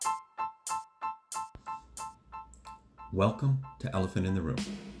Welcome to Elephant in the Room,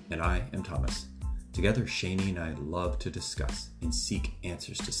 and I am Thomas. Together, Shani and I love to discuss and seek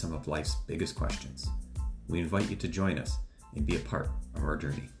answers to some of life's biggest questions. We invite you to join us and be a part of our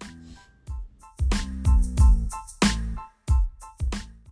journey.